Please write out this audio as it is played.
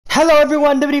Hello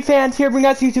everyone, WWE fans here bringing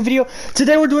us a YouTube video.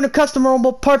 Today we're doing a custom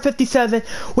rumble part 57.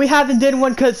 We haven't did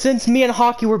one cause since me and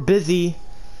Hockey were busy.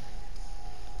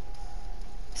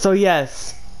 So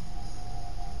yes.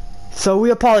 So we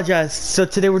apologize. So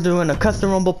today we're doing a custom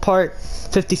rumble part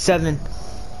 57.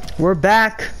 We're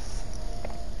back.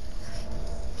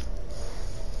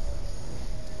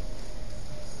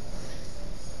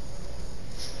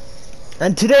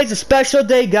 And today's a special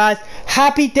day, guys.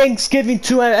 Happy Thanksgiving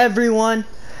to everyone.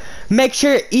 Make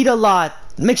sure you eat a lot.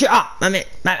 Make sure,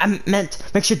 I meant,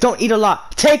 make sure don't eat a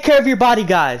lot. Take care of your body,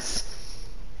 guys.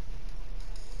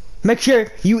 Make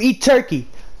sure you eat turkey.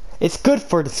 It's good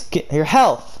for the skin, your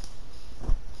health.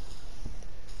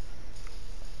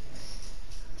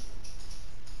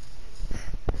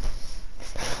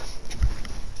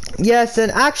 Yes,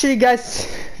 and actually, guys,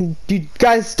 you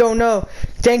guys don't know,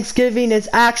 Thanksgiving is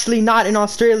actually not in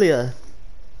Australia.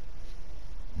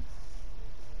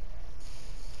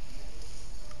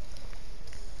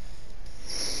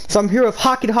 So I'm here with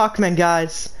Hockey the Hawkman,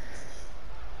 guys.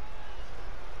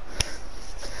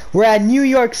 We're at New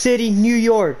York City, New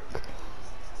York.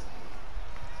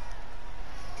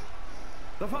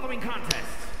 The following contest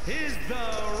is the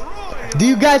Royal Do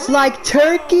you guys like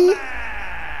turkey?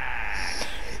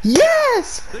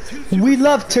 Yes! We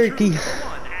love turkey. Number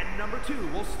 1 and number 2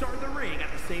 will start the ring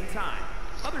at the same time.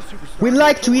 Other superstars We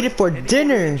like to eat it for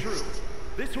dinner.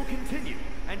 This will continue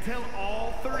until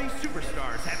all 30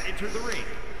 superstars have entered the ring.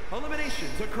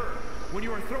 Eliminations occur when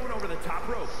you are thrown over the top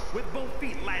rope with both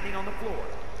feet landing on the floor.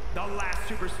 The last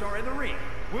superstar in the ring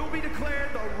will be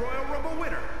declared the Royal Rumble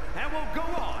winner and will go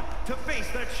on to face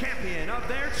the champion of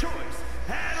their choice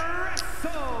at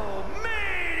WrestleMania!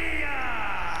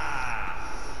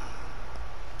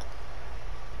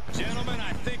 Gentlemen,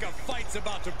 I think a fight's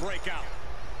about to break out.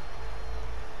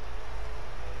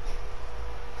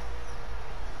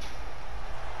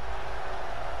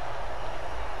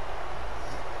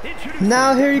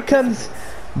 Now here he comes,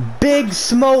 Big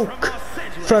Smoke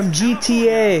from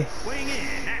GTA. Weighing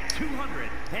in at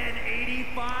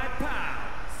 285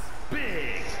 pounds,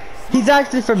 Big. He's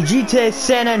actually from GTA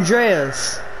San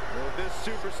Andreas. Well, this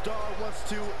superstar wants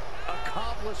to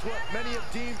accomplish what many have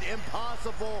deemed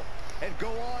impossible and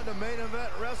go on to main event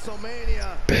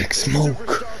WrestleMania. Big Smoke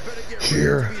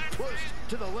here. To be pushed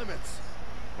to the limits.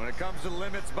 When it comes to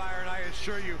limits, Byron, I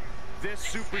assure you, this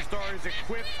superstar is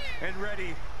equipped and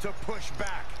ready to push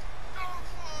back.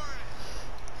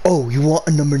 Oh, you want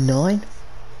a number 9?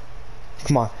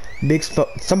 Come on, Big Smoke.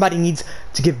 Somebody needs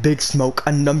to give Big Smoke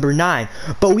a number 9,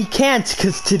 but we can't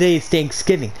because today is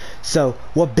Thanksgiving. So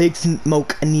what Big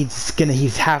Smoke needs is gonna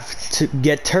have to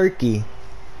get turkey.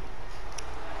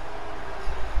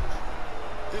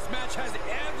 This match has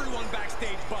everyone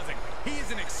backstage buzzing. He is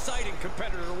an exciting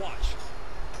competitor to watch.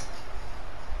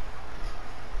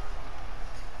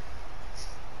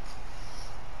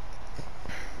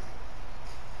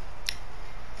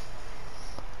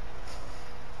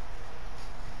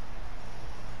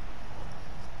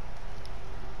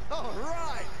 All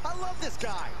right, I love this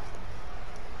guy.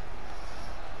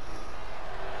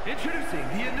 Introducing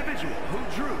the individual who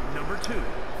drew number 2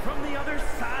 from the other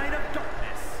side of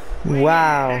darkness.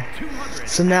 Wow.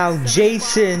 So now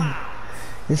Jason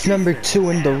is number 2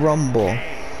 in the Rumble. The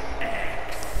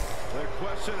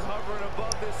question hovering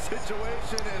above this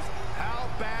situation is, how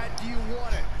bad do you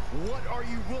want it? What are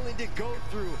you willing to go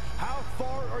through? How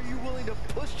far are you willing to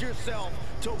push yourself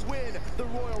to win the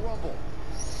Royal Rumble?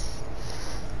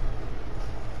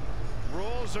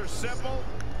 Rules are simple.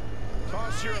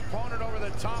 Toss your opponent over the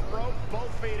top rope, both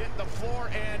feet hit the floor,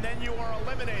 and then you are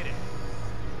eliminated.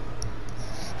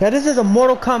 Now this is a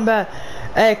Mortal Kombat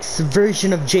X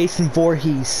version of Jason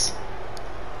Voorhees.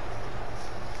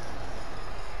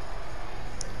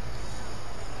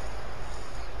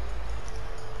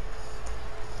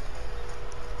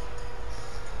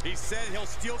 He said he'll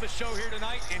steal the show here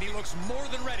tonight, and he looks more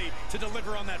than ready to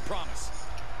deliver on that promise.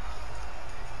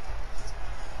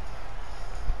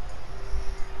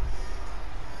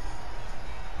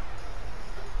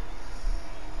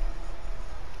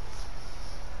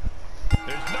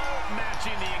 There's no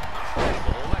matching the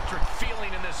incredible electric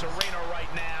feeling in this arena right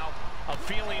now. A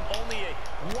feeling only a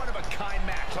one-of-a-kind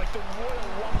match like the Royal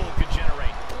Rumble could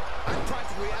generate. I'm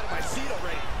practically out of my seat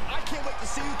already. I can't wait to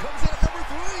see who comes in at number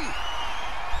 3.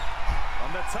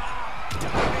 From the top,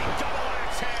 diving double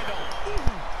axe handle.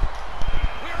 Ooh.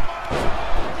 We're miles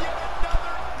away from yet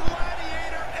another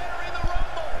gladiator entering the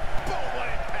Rumble. Boom,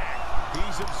 what impact.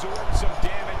 He's absorbed some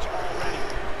damage already.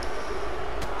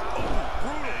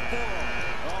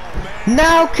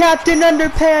 Now Captain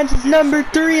Underpants is number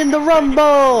 3 in the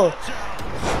Rumble. Striking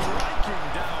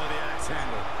down with the axe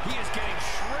handle. He is getting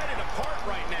shredded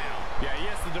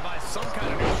devise some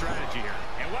kind of new strategy here.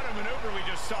 And what a maneuver we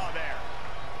just saw there.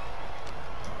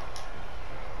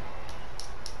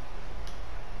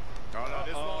 Oh, no,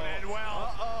 this won't end well.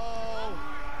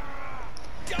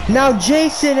 Now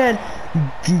Jason and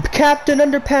Captain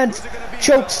Underpants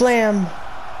choke slam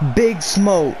Big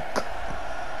Smoke.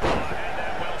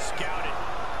 Well scouted.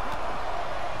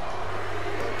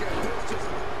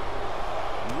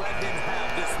 Let him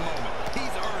have this moment.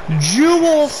 He's earned it.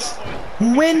 Jules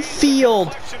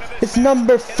Winfield is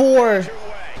number 4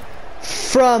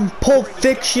 from Pulp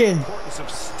Fiction. Importance of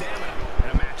stamina in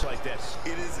a match like this.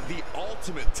 It is the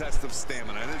ultimate test of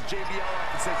stamina. And as JBL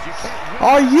often says, you can't win.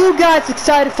 Are you guys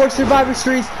excited for Survivor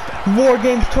Series War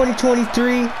Games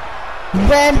 2023?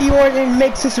 Randy Orton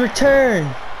makes his return.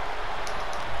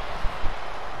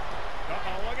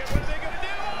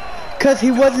 Cause he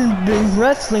wasn't been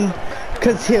wrestling,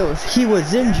 cause he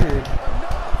was injured.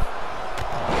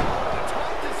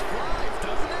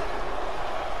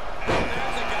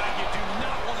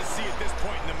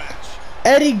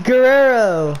 Eddie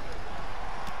Guerrero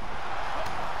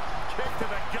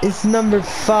is number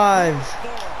 5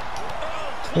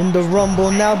 in the Rumble.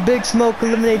 Now Big Smoke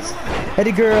eliminates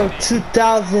Eddie Guerrero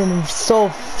 2000 so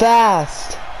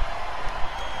fast.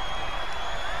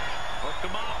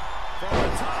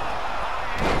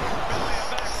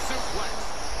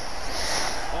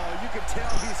 Oh, you can tell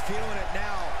he's feeling it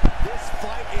now. This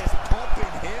fight is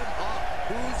pumping him up.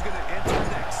 Who's going to enter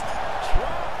next?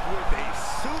 Trump with a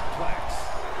suplex.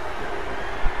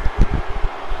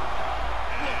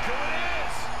 Look who it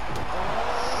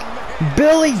is.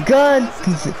 Billy Gunn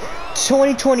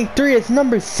 2023 is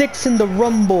number 6 in the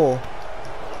Rumble.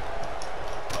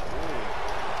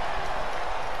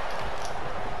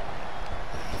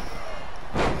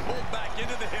 Pulled back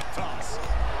into the hip toss.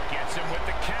 Gets him with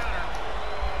the counter.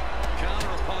 Counter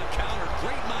upon counter.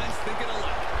 Great minds thinking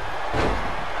alike.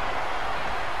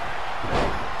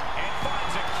 And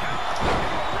finds a counter.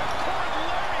 Ripcord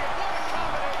lariat. What a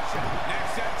combination.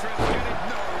 Next entrance getting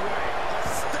no way.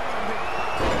 Astounding.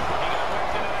 He got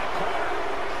whipped into that corner.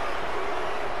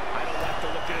 I don't like the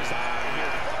look in his eye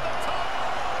here. From the top.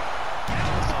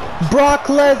 Brock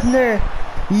Lesnar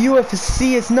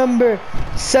UFC is number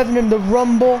 7 in the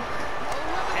Rumble.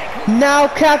 Now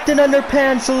Captain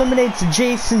Underpants eliminates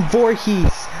Jason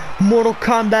Voorhees, Mortal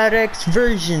Kombat X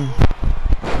version.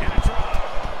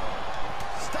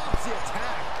 Stops the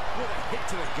attack with a hit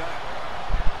to the gut.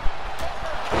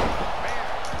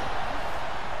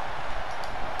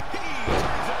 He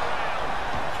turns it around.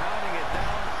 Counting it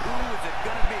down. Who is it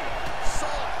going to be? Saw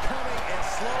it coming and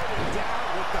slowed it down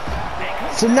with the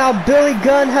back. So now Billy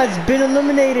Gunn has been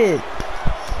eliminated.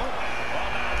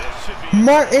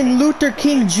 Martin Luther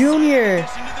King Jr.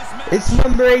 is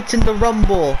number 8 in the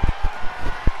Rumble.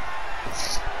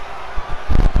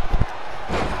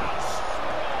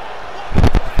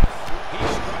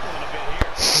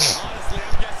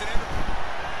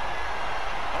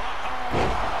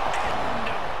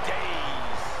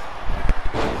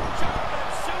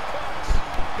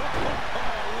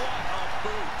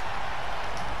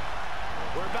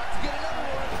 We're about to get another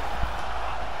one.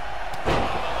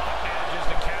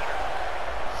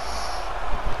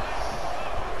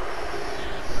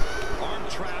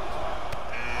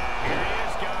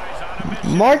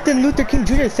 Martin Luther King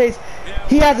Jr. says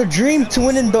he has a dream to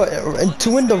win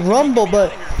the Rumble,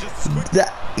 but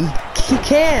he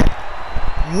can't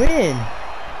win.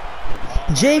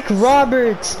 Jake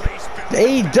Roberts,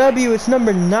 AEW is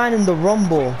number 9 in the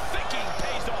Rumble.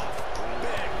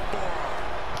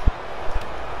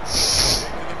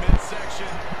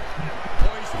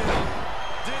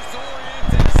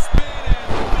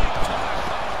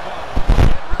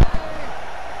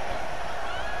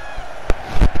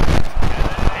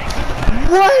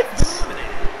 What?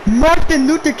 Martin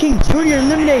Luther King Jr.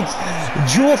 eliminates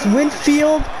Jules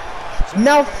Winfield.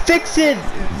 Now Fix It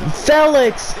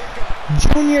Felix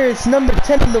Jr. is number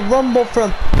 10 in the Rumble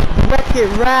from Wreck-It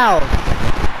Ralph.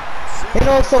 And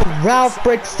also Ralph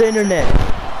Breaks the Internet.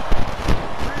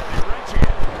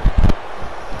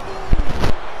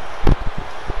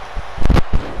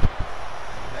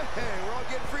 Hey, we're all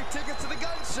getting free tickets to the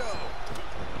gun show.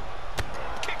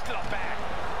 Kick to the back.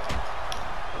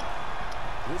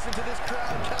 Listen to this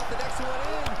crowd count the next one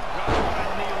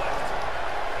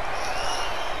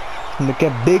in. Look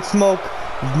at Big Smoke.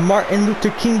 Martin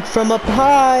Luther King from up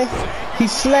high. He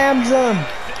slams him.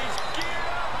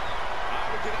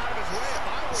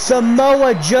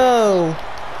 Samoa Joe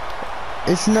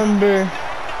is number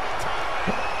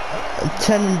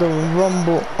 10 in the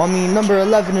Rumble. I mean, number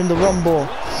 11 in the Rumble.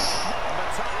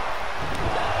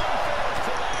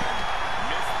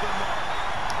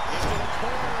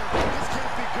 This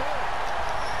can't be good.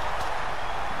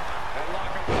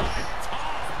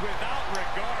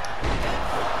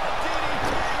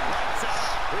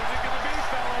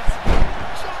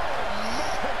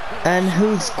 And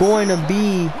who's going to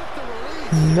be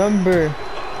number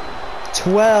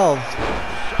 12?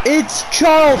 It's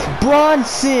Charles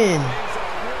Bronson.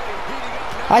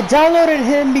 I downloaded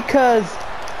him because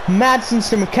Madsen's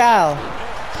from Macau.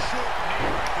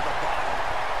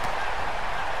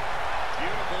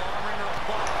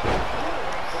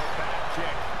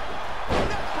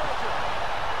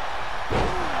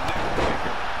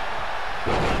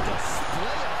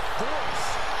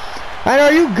 And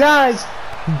are you guys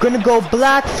gonna go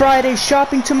Black Friday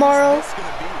shopping tomorrow?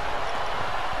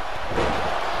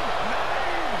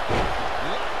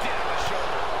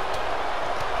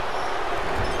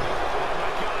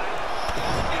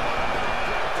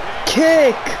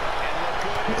 Kick!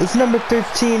 It's number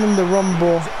 13 in the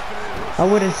Rumble. I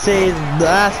wouldn't say the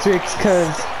asterisk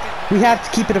because we have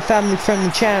to keep it a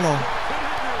family-friendly channel.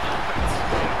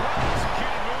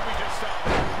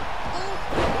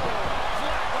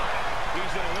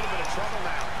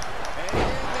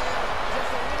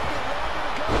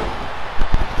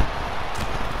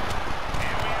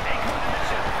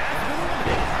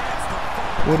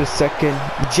 Wait a second.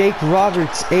 Jake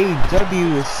Roberts,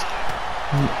 AEW,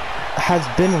 has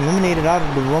been eliminated out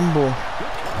of the Rumble.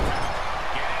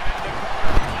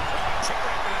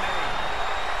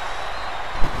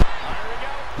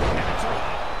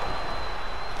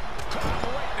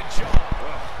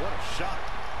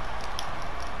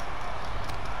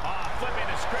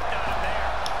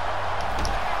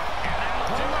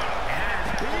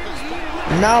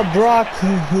 Now Brock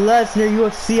Lesnar,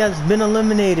 UFC, has been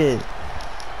eliminated.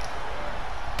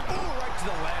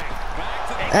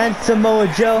 And Samoa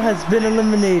Joe has been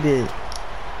eliminated.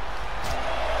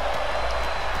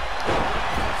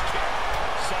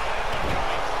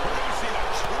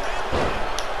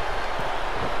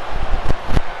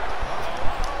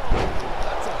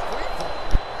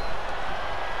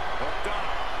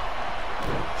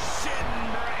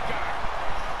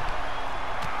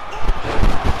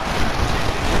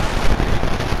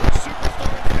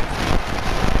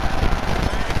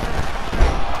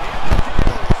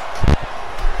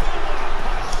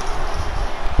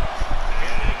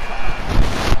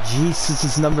 Jesus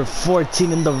is number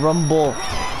 14 in the Rumble.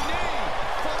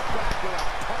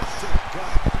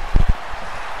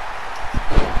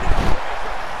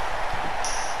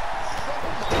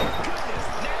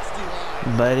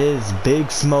 But it is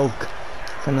Big Smoke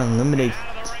gonna eliminate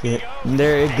it.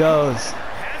 There it goes.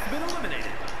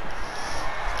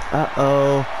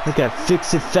 Uh-oh. Look at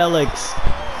Fix It Felix.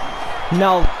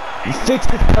 Now Fix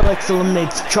It Felix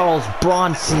eliminates Charles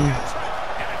Bronson.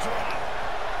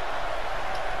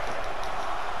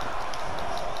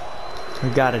 We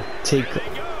gotta take.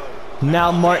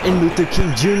 Now Martin Luther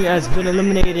King Jr. has been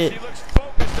eliminated.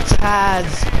 Taz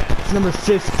is number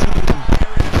 15.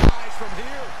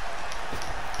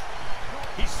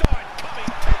 He saw it coming,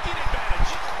 taking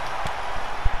advantage.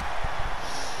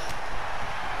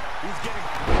 He's getting.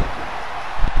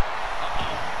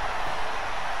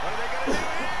 What are they gonna do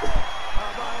here? How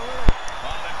about a little?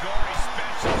 Oh, the gory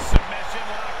special submission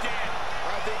locked in.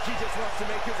 I think he just wants to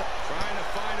make his. Trying to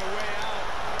find a way out.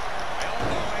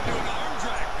 Into an arm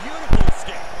drag. Beautiful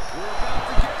escape. We're about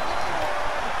to get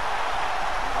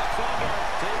Thunder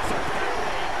takes a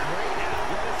great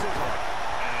athleticism.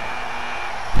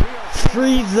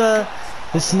 Frieza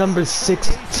is number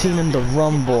 16 in the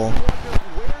Rumble.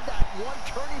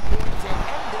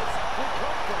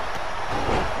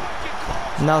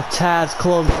 Now Taz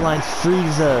clotheslines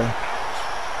Frieza.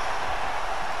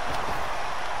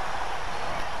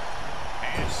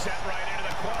 And set right into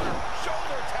the corner.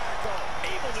 Shoulder tackle.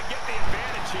 Able to get the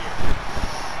advantage here.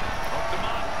 Hooked him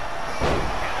up.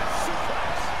 And a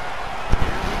suplex.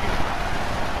 Here we go.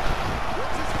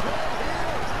 What's his plan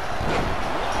here?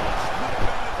 Launch the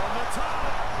advantage from the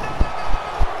top.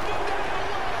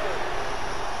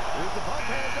 Here's the pump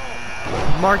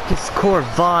handle. Marcus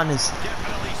Corvon is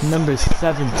number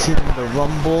 17 in the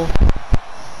Rumble.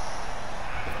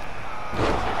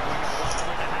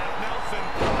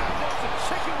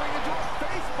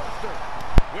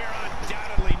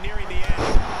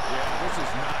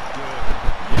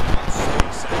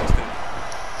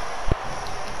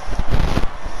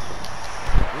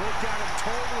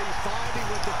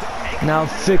 Now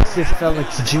Fix It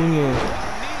Felix Jr.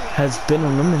 has been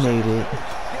eliminated.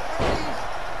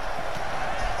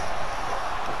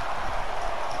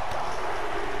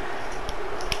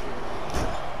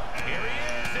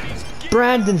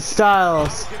 Brandon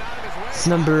Styles is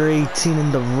number 18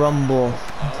 in the Rumble.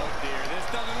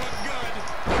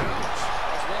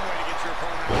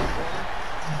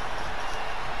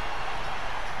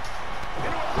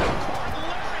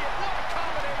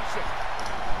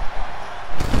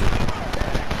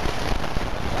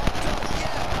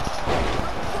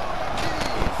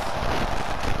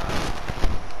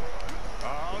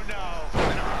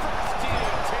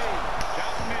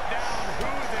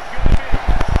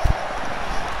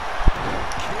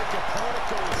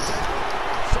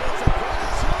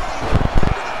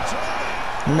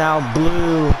 Now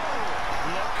blue.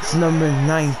 It's number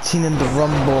 19 in the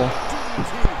Rumble.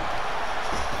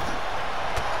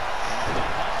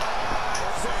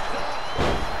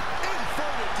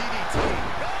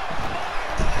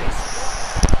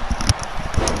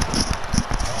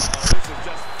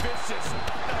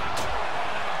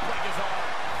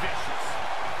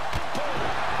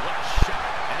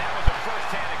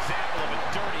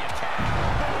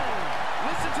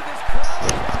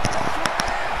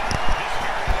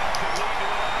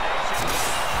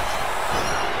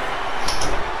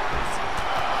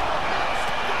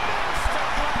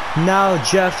 Now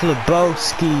Jeff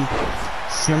Lebowski,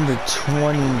 it's number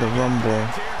 20 in the Rumble.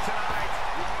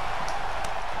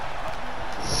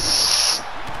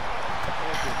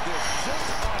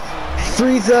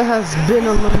 Frieza has been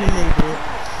eliminated.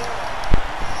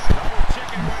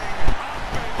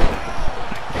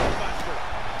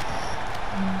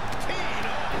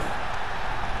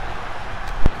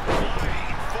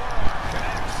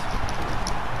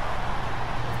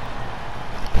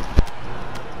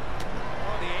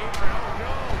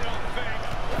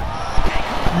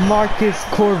 Marcus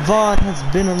Corvon has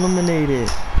been eliminated.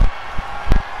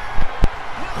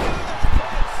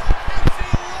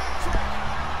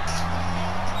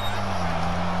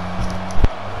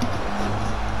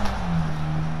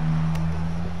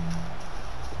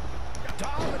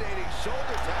 Dominating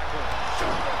shoulder tackle.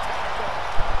 Shoulder tackle.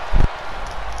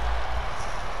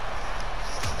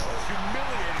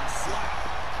 Humiliating slap.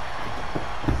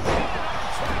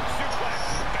 Trap suplex.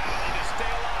 Battling to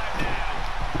stay alive now.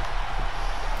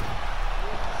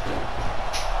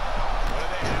 What do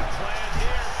they have planned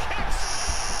here? Kicks.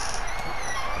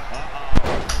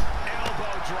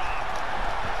 Elbow drop.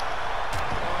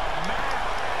 Oh, man.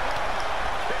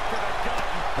 Kick to the gut.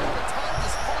 The time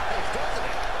just flies, doesn't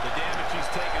it? The damage he's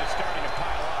taken is starting to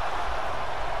pile up.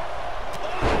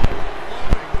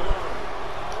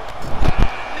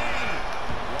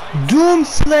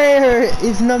 Doomslayer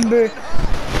is number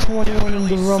 21 in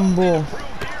the Rumble.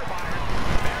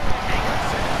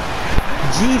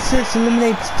 Jesus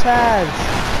eliminates Taz.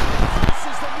 This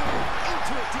is the move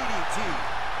into a DDT.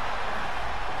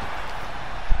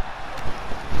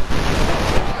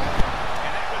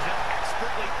 And that was an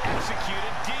expertly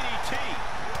executed DDT.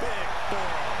 Big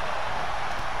boy.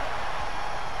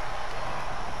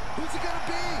 Who's it gonna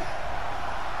be?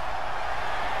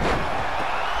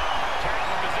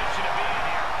 Terrible position to be in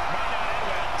here. Might not end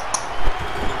well.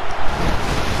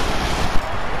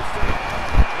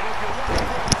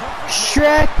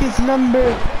 Shrek is number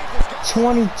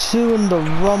 22 in the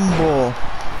Rumble.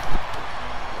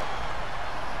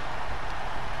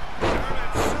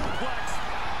 German suplex.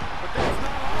 But that's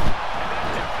not all. And that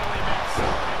definitely makes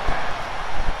some impact.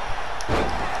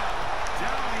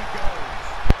 Down he goes.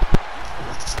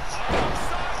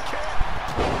 Outside kick.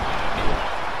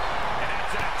 And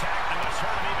that's an attack that must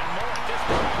hurt him even more at this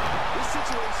point. This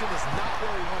situation is not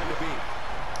where he wanted to be.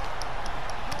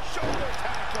 Shoulder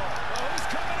tackle. Oh, who's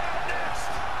coming out next?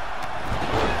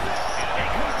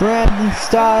 Brandon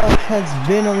Styles has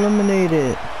been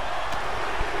eliminated.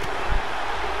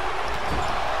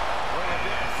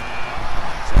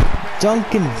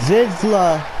 Duncan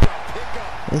Vizsla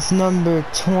is number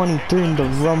 23 in the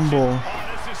Rumble. Oh,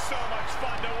 this is so much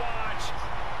fun to watch.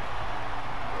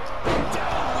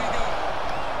 Down we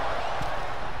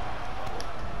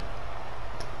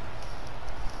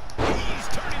go. He's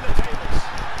turning the tables.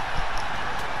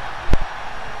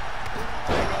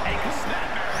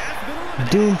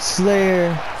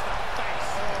 Doomslayer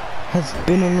has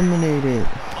been eliminated.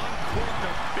 Uncorked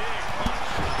a big punch.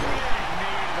 Big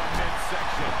knee to the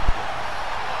midsection.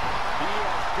 He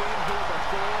has been here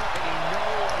before, and he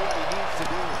knows what he needs to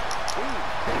do. Ooh,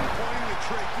 pinpointing the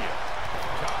trachea.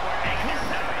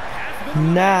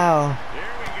 Now, Here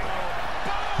we go.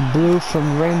 Blue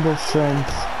from Rainbow Friends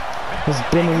has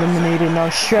been eliminated. Now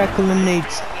Shrek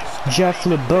eliminates Jeff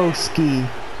Lebowski.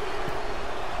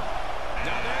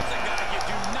 Now there's a guy you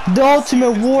do not The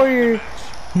Ultimate Warrior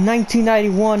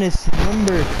 1991 is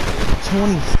number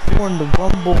 24 in the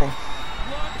Rumble.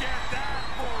 look at that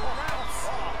for routes.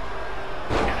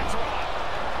 And it's on.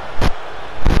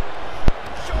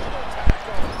 Shoulder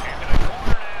tackle. Into the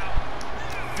corner now.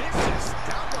 Vicious,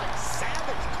 downright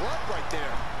savage club right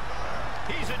there.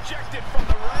 He's ejected from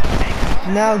the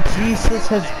ring. Now Jesus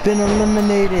has been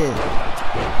eliminated.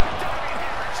 Diving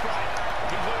hammer strike.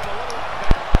 He's looking a little out of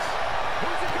balance.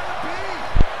 Who's it gonna be?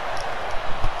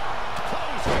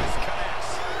 Close fist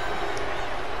connects.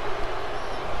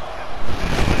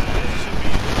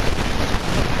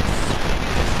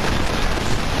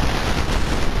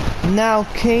 Now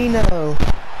Kano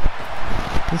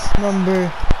is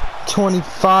number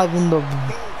 25 in the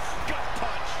Gut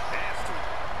punch. Nasty.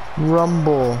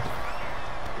 Rumble.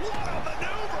 What a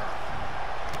maneuver.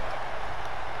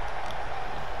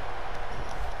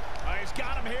 Oh, he's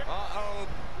got him here. Uh-oh.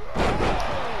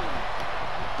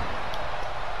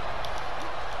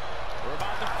 We're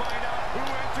about to find out who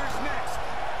enters next.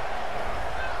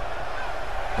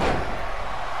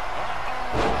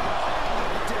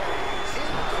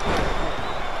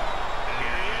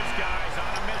 Here he is, guys,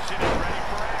 on a mission and ready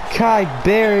for action. Kai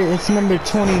Barrett is number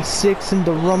 26 in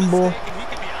the Rumble. He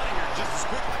can be out of here just as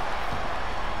quickly.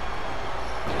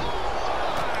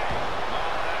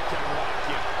 That can rock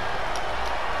you.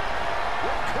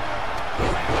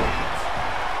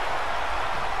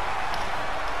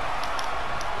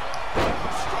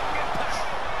 Strong impact.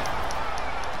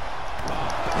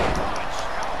 Punch.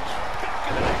 Ouch. Back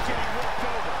of the neck getting worked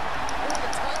over. Oh, the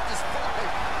time just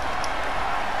flies.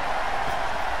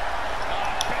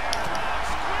 Bear hug.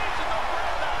 Squeezing the breath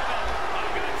out of him.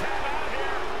 I'm gonna tap out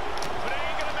here, but it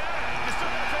ain't gonna matter. You still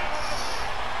gotta take him.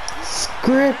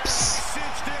 Scripps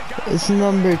Cinched in. Got is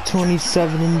number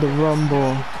 27 in the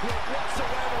Rumble. Quick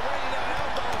whatsoever, raining down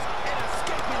elbows and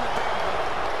escaping the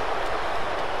barrier.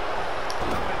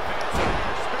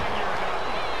 spinning your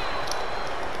gun.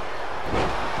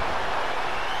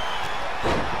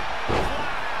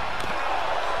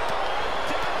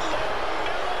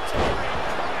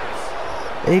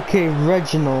 AK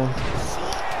Reginald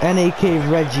and AK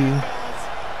Reggie.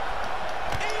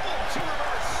 Able to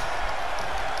reverse.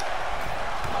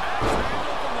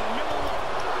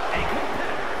 A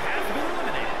competitor has been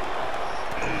eliminated.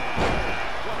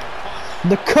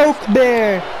 The Coke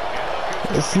Bear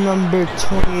is number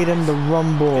 28 in the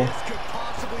Rumble. This could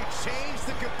possibly change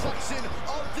the complexion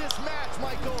of this match,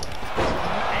 Michael.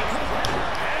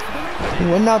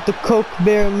 When out the Coke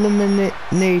Bear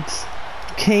eliminates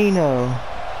Kano.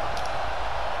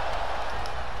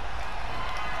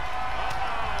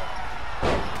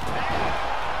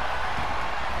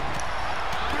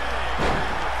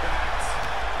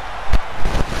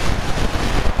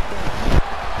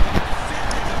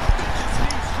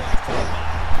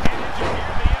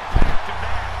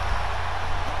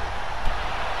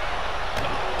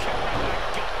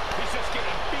 He's just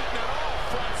getting beaten on all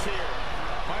fronts here.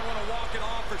 Might want to walk it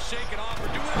off or shake it off or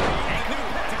do whatever he needs to do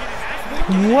to get his head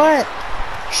What?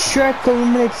 Shrek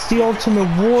eliminates the Ultimate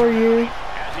Warrior.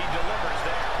 as he delivers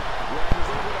there. Well, he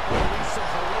was able to unleash some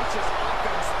hellacious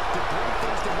offense to bring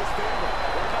things to his favor.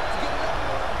 We're about to get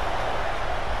another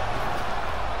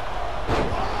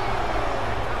one.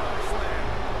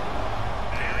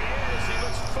 There he is. He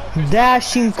looks focused.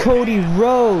 Dashing Cody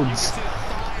Rhodes.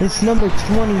 It's number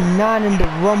 29 in the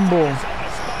Rumble. On a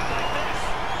spot like this.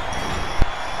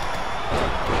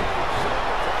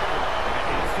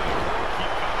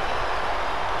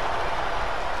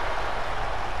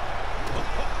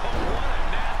 What a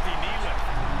nasty knee lift.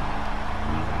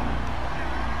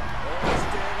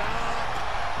 Stand up.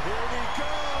 Here we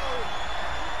go.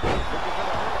 Looking for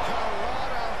the Hurricane.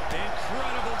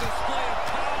 Incredible display of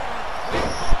power.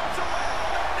 Pulls away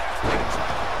on the next pitch.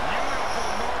 Beautiful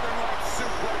Northern Light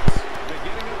suplex.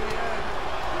 Beginning of the end.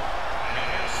 And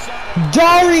here's Sutter.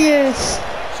 Darius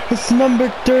is number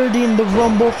 30 in the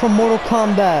Rumble from Mortal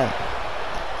Kombat.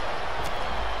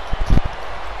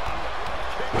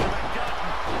 Kick to the gut.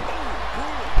 Ooh,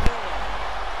 brutal blow.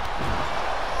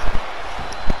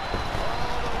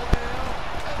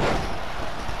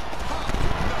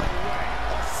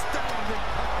 Astounding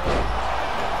power.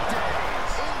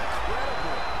 Days.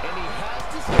 Incredible. And he has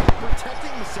to start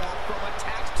protecting himself from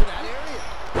attacks to that area.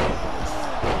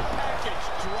 Package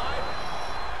driver.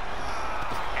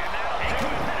 And that'll do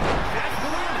it.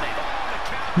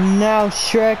 Now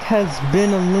Shrek has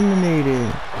been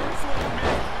eliminated. First one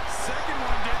missed. Second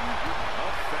one didn't.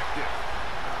 Effective.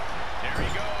 There he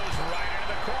goes, right into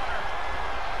the corner.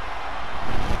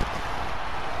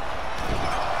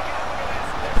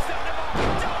 They're setting him up.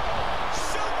 Double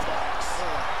suplex.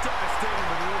 Devastating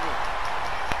maneuver.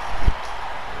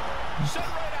 Shut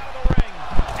right out of the ring.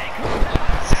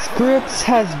 Scripps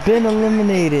has been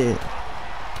eliminated.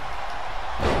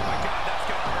 Oh my God, that's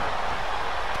gonna hurt.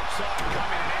 Saw it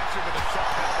coming and answered with a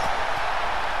sharp elbow.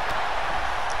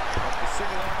 The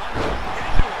single arm under.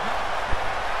 Into him.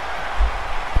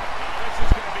 Oh, this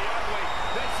is gonna be ugly.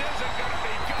 This isn't gonna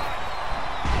be good.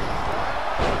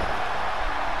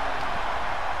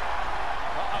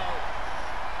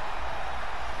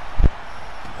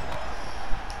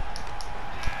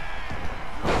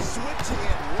 Switching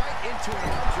it right into an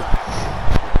arm drag.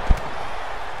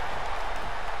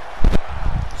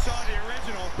 Saw the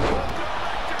original.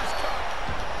 Director's cut.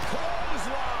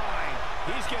 Clothesline.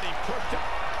 He's getting cooked up.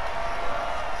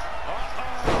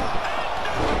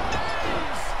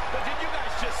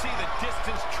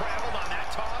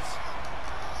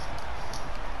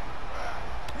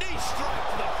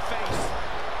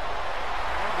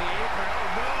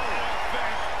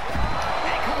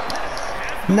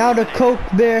 Now the Coke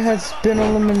Bear has been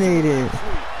eliminated.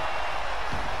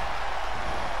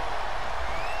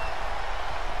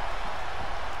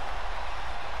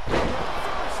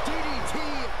 First DDT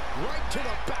right to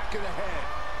the back of the head.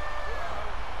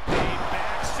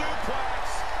 Back suplex.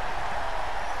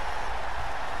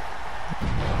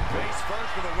 Face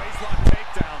first with a waistlock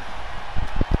takedown.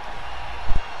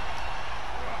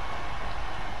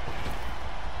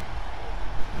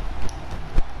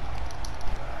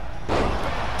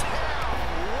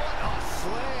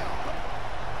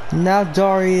 Now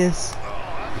Darius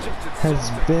has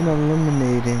been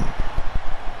eliminated.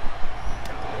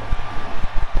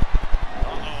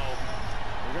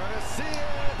 We're gonna see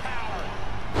it.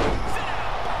 Power.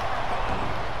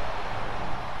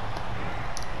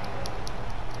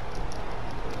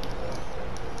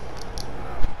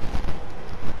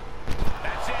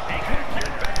 That's it. A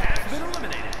character has been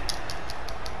eliminated.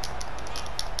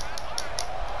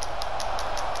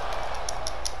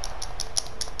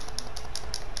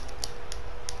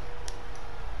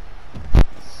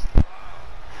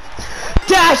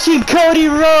 Dashing Cody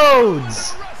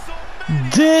Rhodes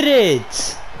did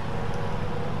it.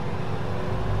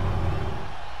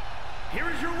 Here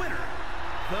is your winner,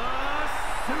 the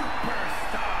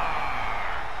Superstar.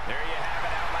 There you have it.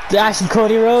 Outlasts Dashing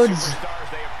Cody Rhodes.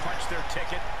 Superstars, they have punched their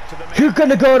ticket to the main. You're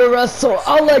gonna go to Wrestle.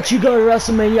 I'll let you go to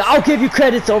WrestleMania. I'll give you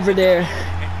credits over there.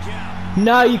 And yeah,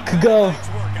 Now you could go. nice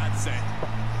work, I'd say.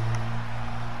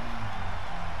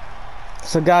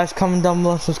 So guys, comment down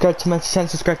below, subscribe to my channel,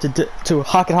 subscribe to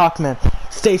Hawk and Hawkman.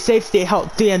 Stay safe, stay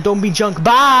healthy, and don't be junk.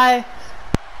 Bye!